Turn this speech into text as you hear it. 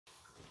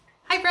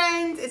Hi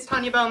friends, it's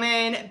Tanya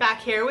Bowman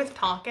back here with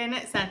Talkin'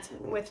 Sense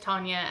with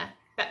Tanya.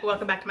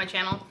 Welcome back to my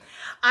channel.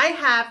 I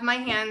have my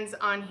hands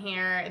on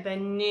here one of the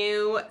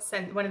new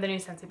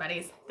Scentsy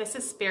buddies. This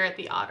is Spirit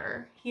the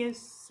Otter. He is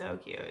so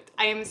cute.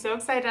 I am so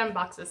excited to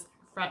unbox this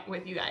front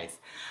with you guys.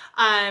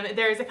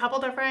 There's a couple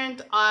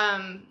different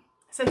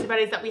Scentsy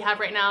buddies that we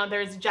have right now.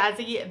 There's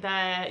Jazzy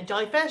the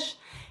jellyfish.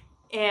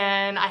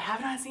 And I have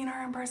not seen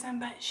her in person,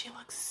 but she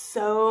looks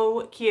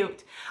so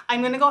cute.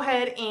 I'm gonna go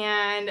ahead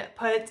and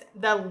put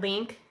the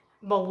link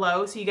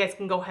below so you guys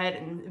can go ahead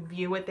and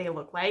view what they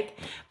look like.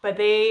 But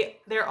they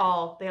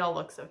all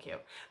look so cute.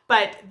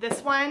 But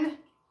this one's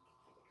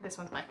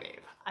my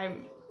fave.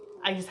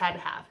 I just had to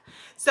have.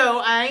 So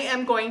I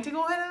am going to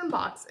go ahead and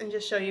unbox and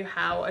just show you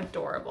how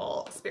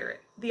adorable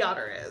Spirit the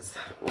Otter is.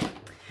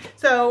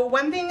 So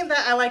one thing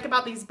that I like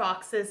about these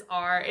boxes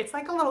it's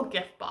like a little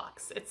gift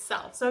box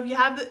itself. So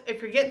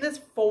if you're getting this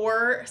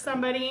for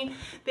somebody,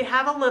 they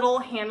have a little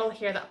handle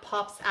here that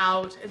pops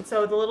out, and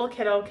so the little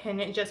kiddo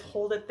can just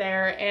hold it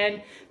there.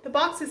 And the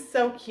box is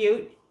so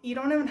cute. You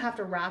don't even have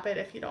to wrap it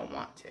if you don't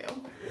want to.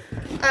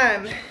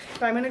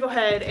 But I'm gonna go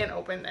ahead and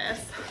open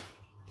this.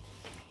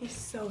 He's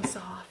so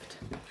soft.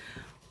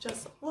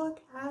 Just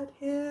look at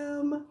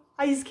him.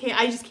 I just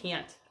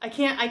can't. I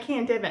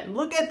can't even.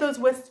 Look at those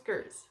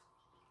whiskers.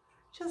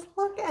 Just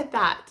look at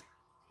that.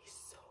 He's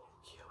so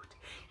cute.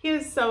 He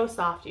is so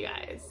soft, you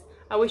guys.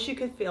 I wish you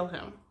could feel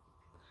him.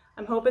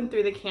 I'm hoping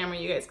through the camera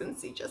you guys can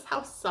see just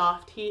how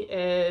soft he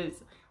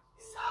is.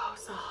 So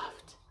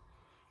soft.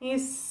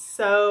 He's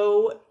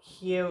so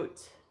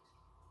cute.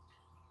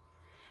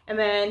 And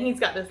then he's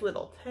got this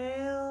little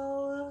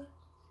tail.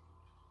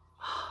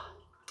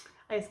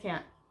 I just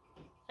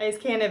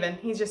can't even.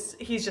 He's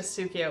just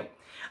so cute.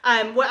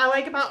 What I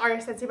like about our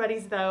Scentsy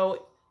buddies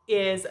though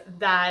is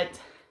that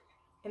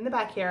in the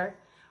back here,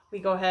 we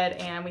go ahead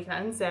and we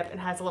can unzip and it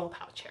has a little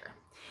pouch here.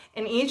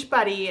 And each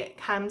buddy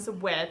comes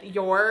with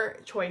your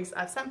choice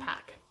of scent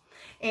pack.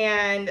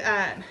 And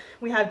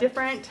we have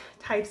different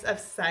types of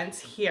scents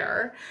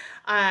here.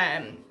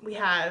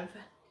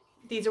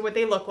 These are what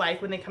they look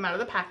like when they come out of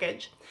the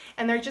package.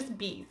 And they're just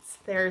beads.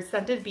 They're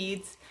scented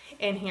beads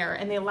in here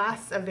and they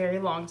last a very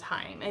long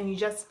time. And you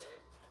just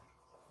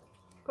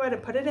go ahead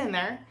and put it in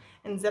there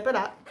and zip it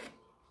up.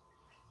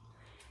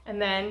 And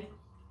then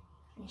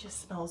it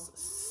just smells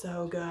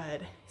so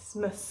good. It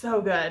smells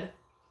so good.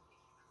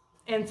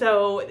 And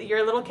so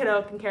your little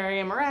kiddo can carry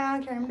him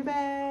around, carry him to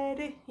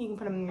bed. You can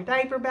put him in your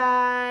diaper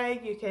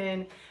bag. You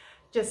can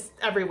just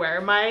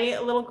everywhere. My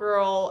little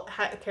girl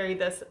carried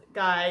this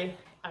guy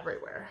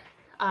everywhere.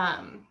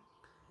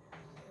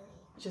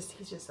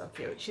 He's just so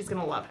cute. She's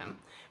gonna love him.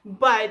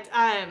 But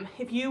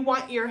if you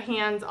want your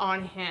hands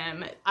on him,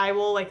 like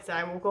I said,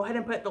 I will go ahead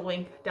and put the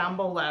link down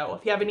below.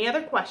 If you have any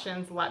other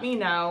questions, let me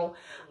know.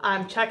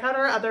 Check out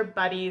our other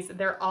buddies.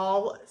 They're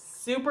all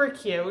super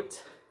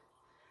cute.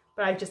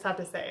 But I just have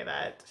to say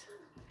that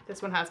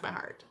this one has my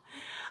heart.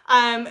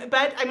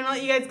 But I'm gonna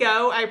let you guys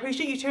go. I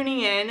appreciate you tuning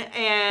in,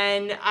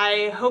 and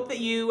I hope that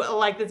you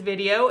like this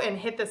video and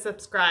hit the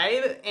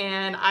subscribe,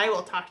 and I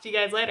will talk to you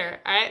guys later.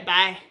 All right,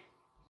 bye.